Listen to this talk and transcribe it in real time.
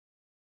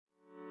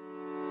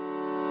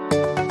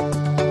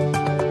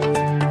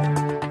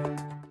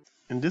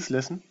In this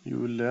lesson, you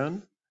will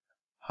learn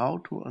how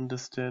to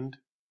understand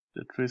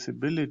the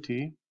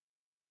traceability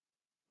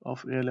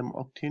of ALM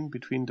Octane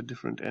between the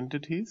different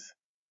entities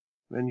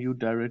when you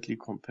directly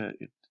compare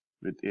it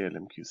with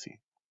ALMQC.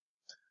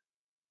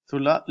 So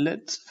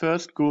let's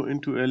first go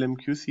into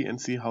ALMQC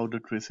and see how the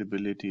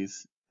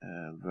traceabilities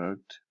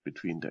worked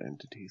between the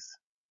entities.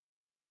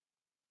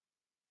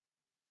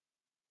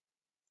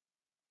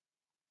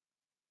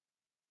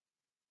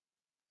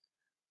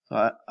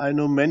 So I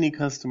know many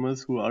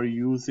customers who are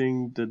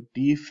using the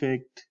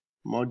defect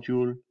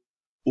module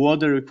or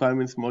the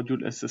requirements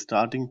module as the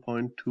starting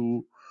point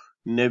to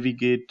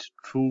navigate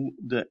through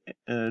the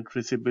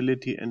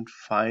traceability and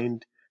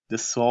find the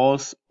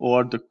source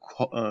or the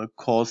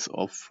cause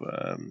of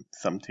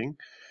something.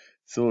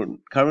 So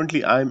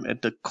currently I'm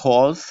at the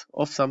cause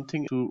of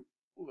something to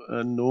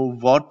know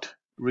what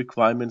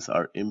requirements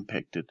are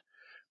impacted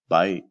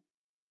by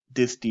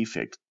this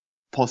defect,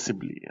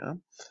 possibly. Yeah?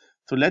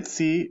 So let's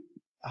see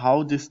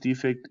how this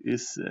defect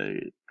is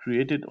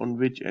created on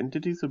which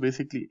entity. So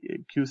basically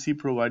QC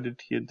provided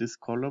here this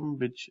column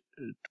which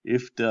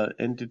if the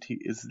entity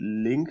is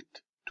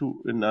linked to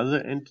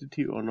another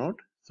entity or not.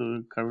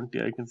 So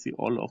currently I can see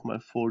all of my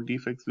 4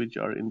 defects which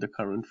are in the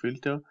current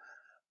filter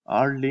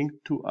are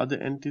linked to other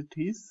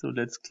entities. So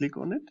let's click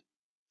on it.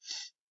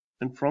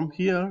 And from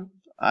here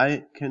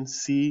I can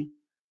see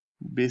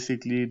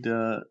basically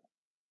the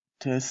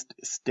test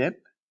step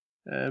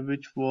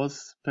which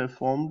was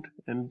performed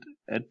and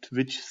at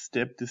which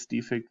step this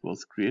defect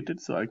was created.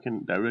 So I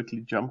can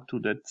directly jump to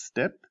that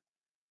step,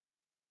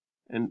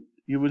 and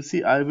you will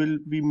see I will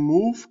be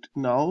moved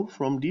now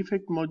from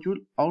defect module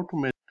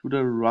automatically to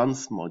the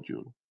runs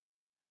module.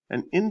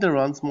 And in the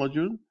runs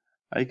module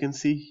I can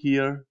see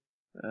here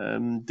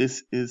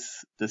this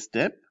is the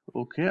step.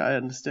 Okay, I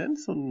understand.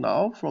 So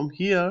now from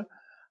here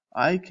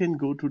I can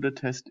go to the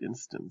test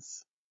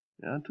instance,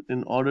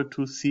 in order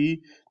to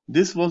see.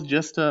 This was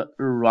just a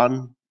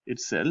run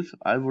itself.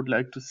 I would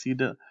like to see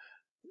the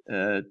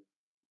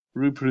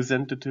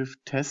representative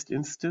test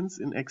instance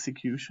in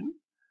execution.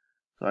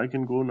 So I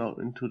can go now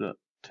into the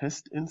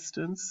test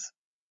instance,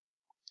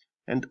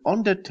 and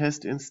on that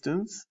test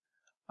instance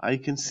I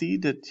can see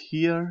that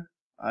here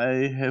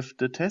I have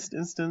the test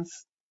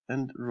instance,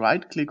 and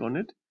right click on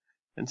it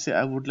and say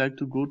I would like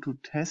to go to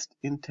test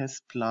in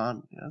test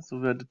plan. So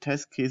where the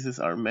test cases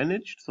are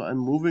managed. So I'm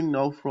moving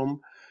now from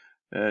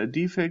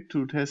defect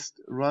to test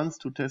runs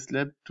to test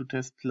lab to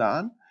test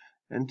plan,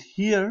 and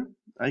here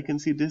I can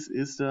see this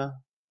is the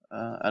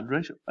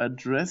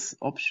address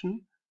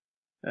option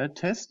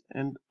test,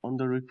 and on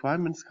the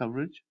requirements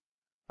coverage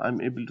I'm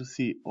able to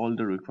see all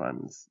the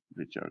requirements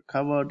which are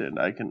covered, and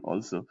I can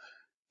also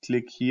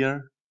click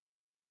here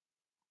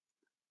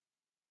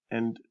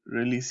and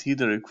really see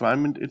the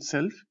requirement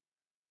itself.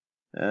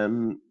 I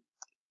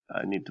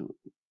need to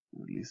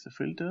release the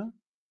filter,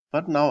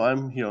 but now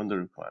I'm here on the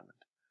requirement.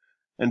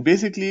 And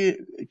basically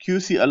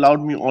QC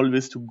allowed me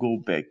always to go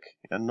back,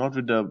 and not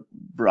with the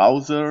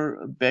browser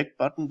back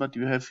button, but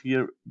you have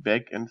here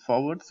back and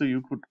forward. So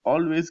you could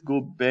always go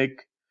back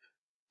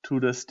to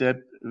the step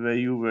where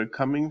you were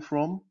coming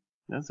from.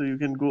 So you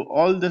can go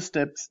all the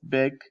steps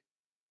back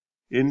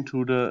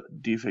into the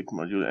defect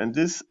module. And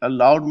this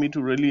allowed me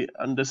to really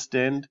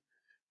understand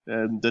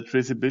the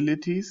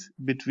traceabilities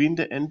between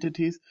the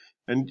entities.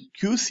 And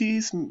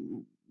QC's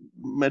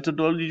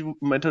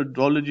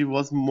methodology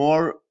was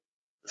more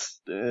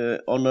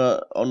on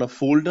a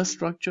folder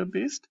structure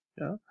based,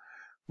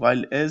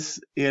 while as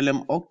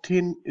ALM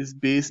Octane is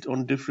based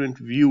on different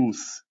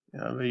views,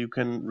 where you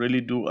can really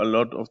do a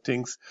lot of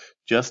things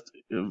just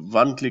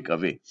one click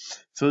away.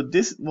 So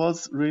this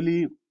was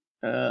really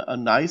a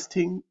nice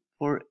thing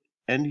for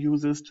end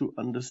users to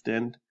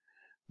understand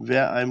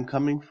where I'm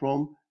coming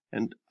from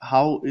and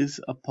how is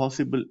a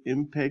possible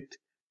impact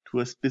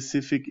to a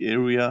specific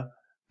area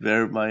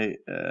where my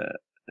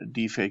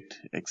defect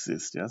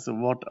exists. So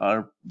what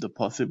are the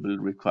possible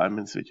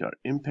requirements which are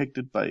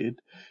impacted by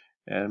it,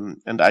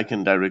 and I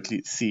can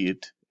directly see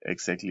it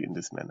exactly in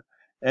this manner.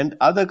 And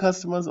other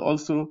customers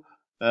also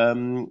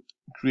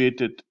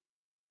created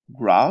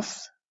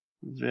graphs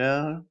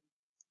where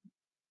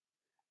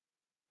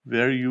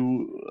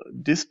you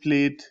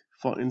displayed,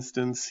 for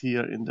instance,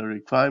 here in the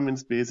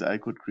requirements base I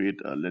could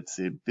create a, let's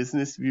say,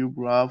 business view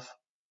graph,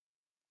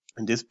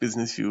 and this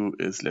business view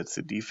is, let's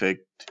say,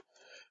 defect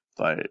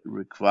by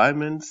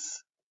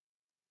requirements.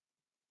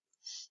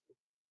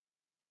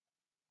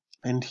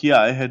 And here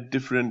I had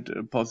different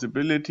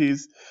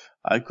possibilities.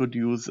 I could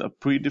use a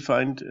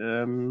predefined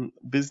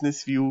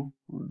business view,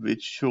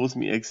 which shows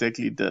me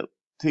exactly the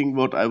thing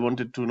what I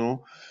wanted to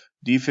know,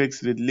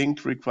 defects with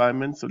linked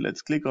requirements. So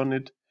let's click on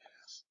it,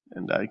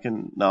 and I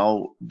can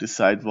now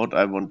decide what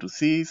I want to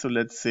see. So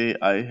let's say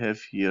I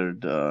have here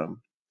the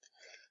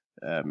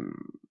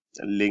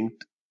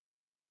linked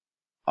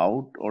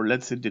out, or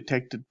let's say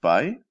detected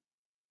by,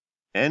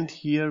 and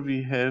here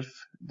we have,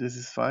 this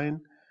is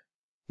fine,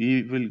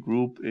 we will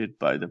group it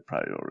by the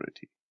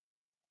priority,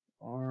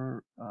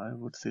 or I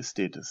would say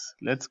status.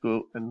 Let's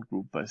go and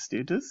group by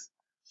status.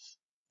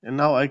 And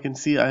now I can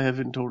see I have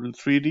in total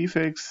 3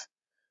 defects.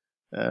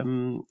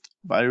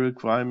 by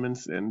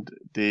requirements, and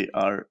they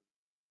are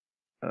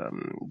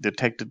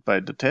detected by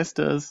the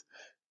testers.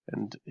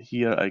 And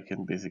here I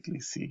can basically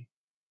see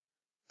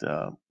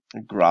the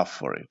graph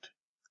for it.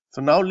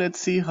 So now let's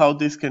see how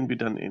this can be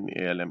done in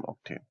ALM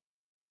Octane.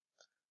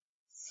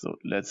 So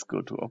let's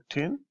go to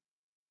Octane,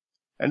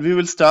 and we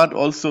will start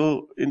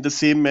also in the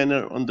same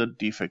manner on the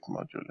defect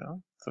module. Yeah?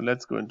 So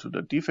let's go into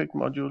the defect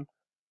module,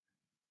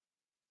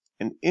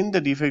 and in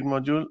the defect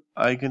module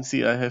I can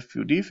see I have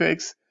few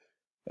defects,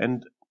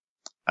 and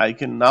I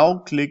can now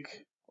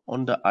click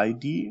on the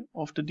ID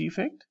of the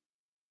defect,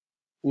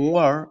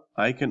 or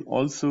I can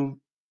also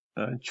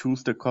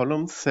choose the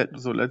column set.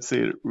 So let's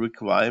say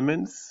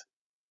requirements.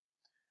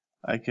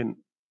 I can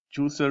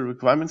choose the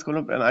requirements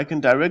column, and I can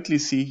directly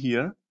see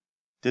here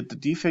that the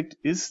defect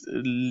is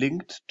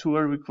linked to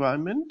a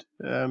requirement.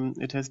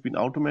 It has been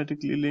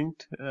automatically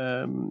linked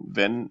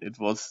when it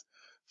was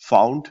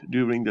found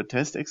during the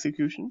test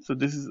execution. So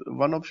this is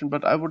one option,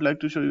 but I would like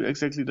to show you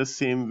exactly the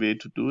same way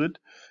to do it.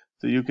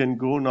 So you can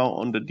go now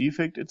on the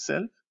defect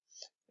itself,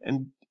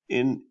 and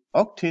in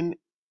Octane,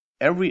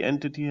 every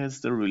entity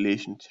has the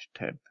relation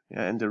tab.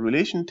 Yeah, and the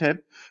relation tab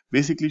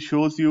basically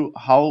shows you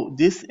how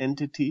this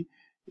entity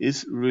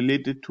is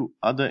related to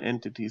other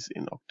entities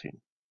in Octane.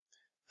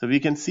 So we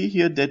can see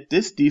here that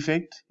this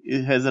defect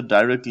has a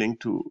direct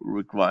link to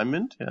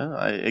requirement. Yeah,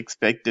 I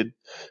expected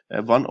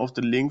one of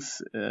the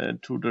links to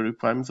the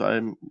requirements.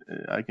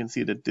 I can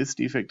see that this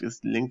defect is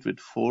linked with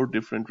 4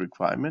 different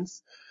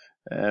requirements.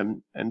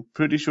 And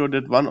pretty sure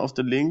that one of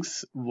the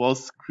links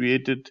was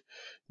created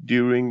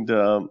during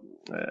the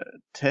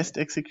test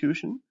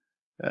execution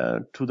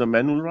to the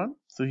manual run.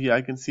 So here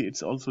I can see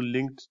it's also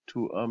linked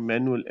to a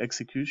manual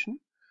execution.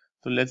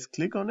 So let's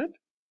click on it.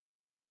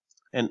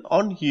 And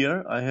on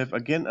here, I have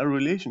again a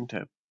relation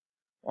tab.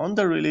 On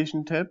the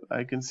relation tab,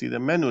 I can see the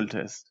manual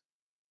test.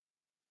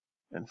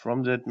 And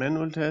from that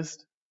manual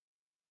test,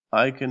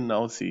 I can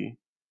now see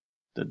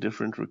the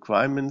different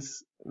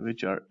requirements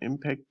which are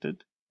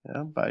impacted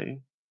by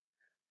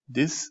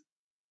this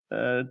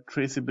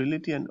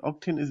traceability. And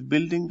Octane is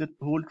building the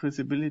whole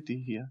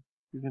traceability here.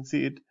 You can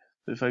see it.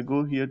 So if I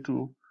go here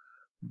to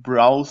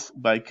browse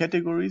by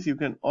categories, you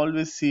can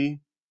always see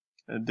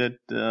that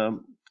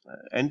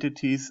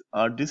entities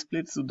are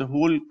displayed. So the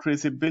whole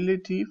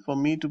traceability, for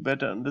me to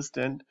better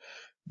understand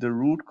the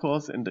root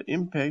cause and the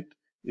impact,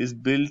 is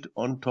built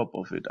on top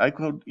of it. I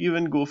could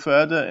even go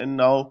further and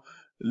now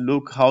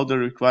look how the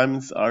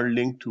requirements are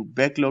linked to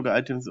backlog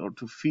items or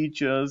to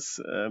features,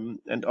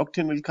 and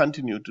Octane will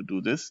continue to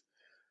do this.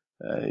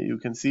 You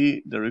can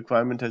see the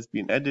requirement has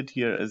been added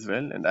here as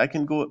well, and I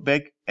can go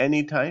back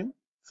anytime.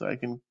 So I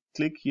can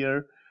click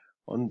here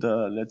on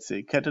the, let's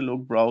say,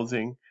 catalog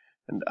browsing,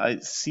 and I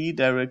see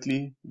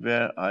directly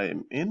where I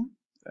am in.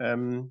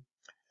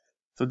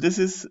 So this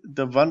is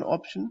the one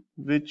option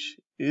which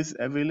is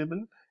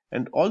available,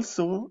 and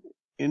also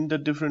in the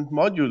different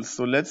modules.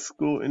 So let's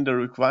go in the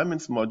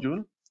requirements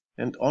module,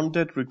 and on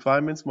that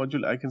requirements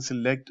module I can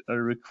select a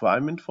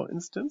requirement, for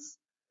instance,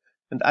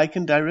 and I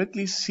can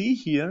directly see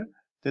here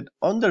that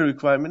on the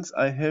requirements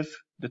I have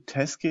the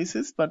test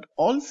cases, but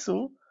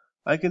also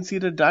I can see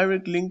the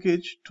direct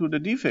linkage to the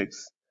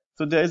defects.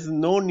 So there is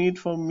no need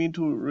for me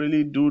to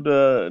really do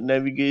the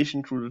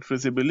navigation through the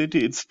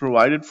traceability. It's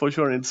provided for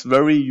sure, and it's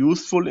very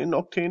useful in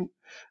Octane,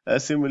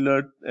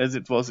 similar as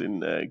it was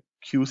in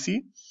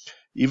QC.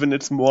 Even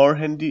it's more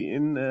handy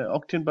in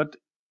Octane, but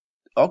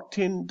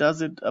Octane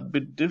does it a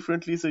bit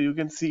differently, so you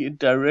can see it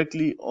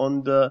directly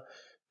on the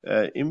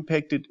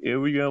impacted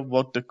area,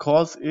 what the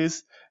cause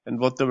is and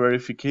what the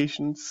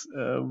verifications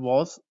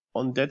was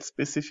on that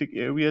specific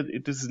area.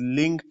 It is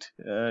linked,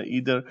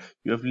 either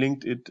you have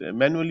linked it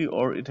manually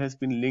or it has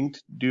been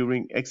linked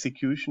during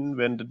execution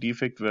when the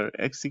defect were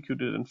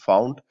executed and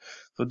found.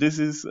 So this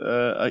is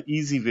an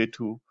easy way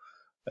to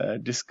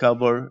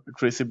discover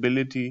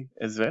traceability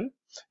as well.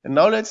 And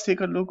now let's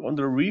take a look on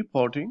the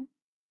reporting.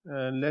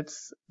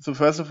 So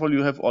first of all,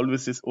 you have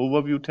always this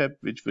overview tab,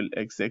 which will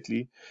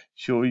exactly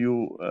show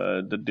you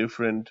the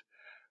different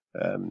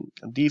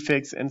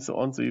defects and so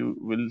on. So you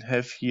will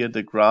have here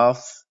the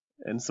graphs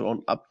and so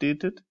on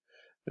updated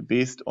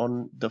based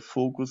on the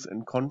focus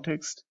and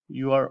context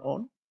you are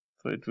on.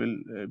 So it will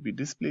be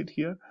displayed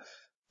here.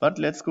 But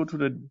let's go to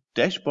the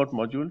dashboard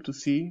module to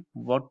see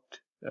what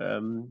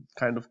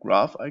kind of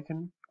graph I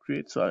can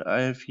create. So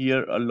I have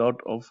here a lot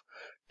of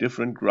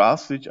different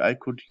graphs which I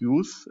could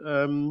use,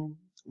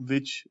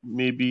 which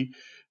maybe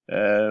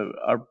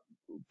are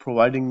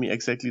providing me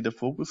exactly the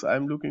focus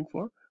I'm looking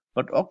for.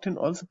 But Octane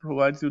also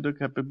provides you the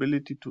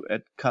capability to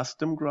add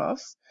custom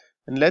graphs.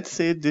 And let's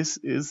say this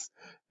is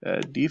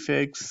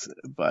defects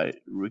by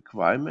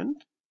requirement.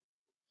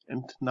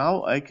 And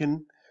now I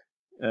can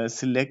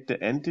select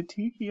the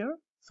entity here.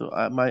 So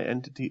my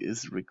entity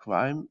is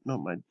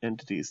my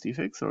entity is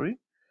defect, sorry.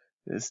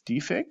 There's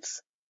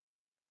defects.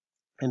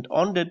 And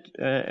on that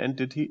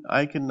entity,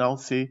 I can now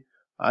say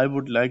I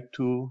would like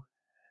to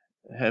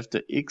have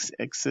the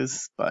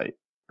x-axis by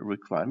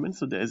requirement.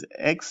 So there is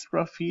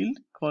extra field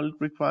called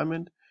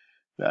requirement,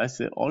 where I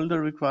say all the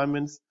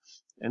requirements,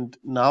 And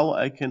now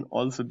I can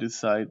also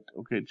decide,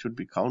 okay, it should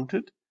be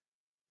counted.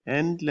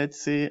 And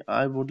let's say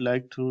I would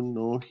like to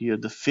know here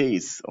the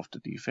phase of the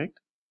defect.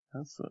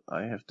 So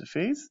I have the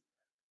phase.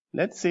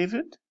 Let's save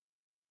it.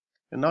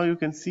 And now you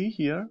can see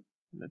here,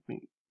 let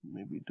me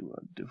maybe do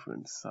a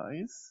different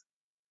size.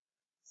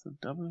 So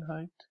double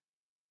height.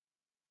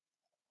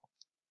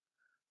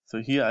 So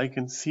here I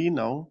can see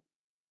now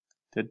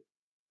that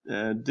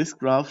this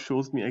graph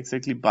shows me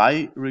exactly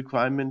by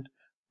requirement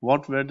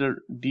what were the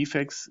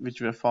defects which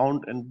were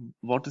found and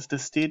what is the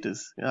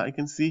status. Yeah, I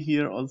can see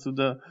here also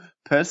the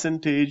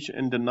percentage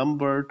and the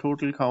number,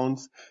 total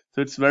counts.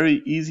 So it's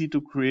very easy to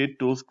create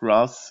those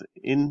graphs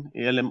in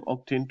ALM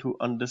Octane to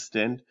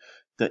understand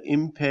the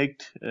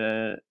impact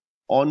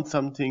on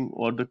something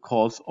or the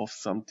cause of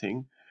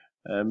something.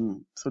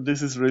 So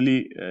this is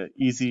really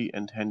easy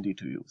and handy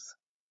to use.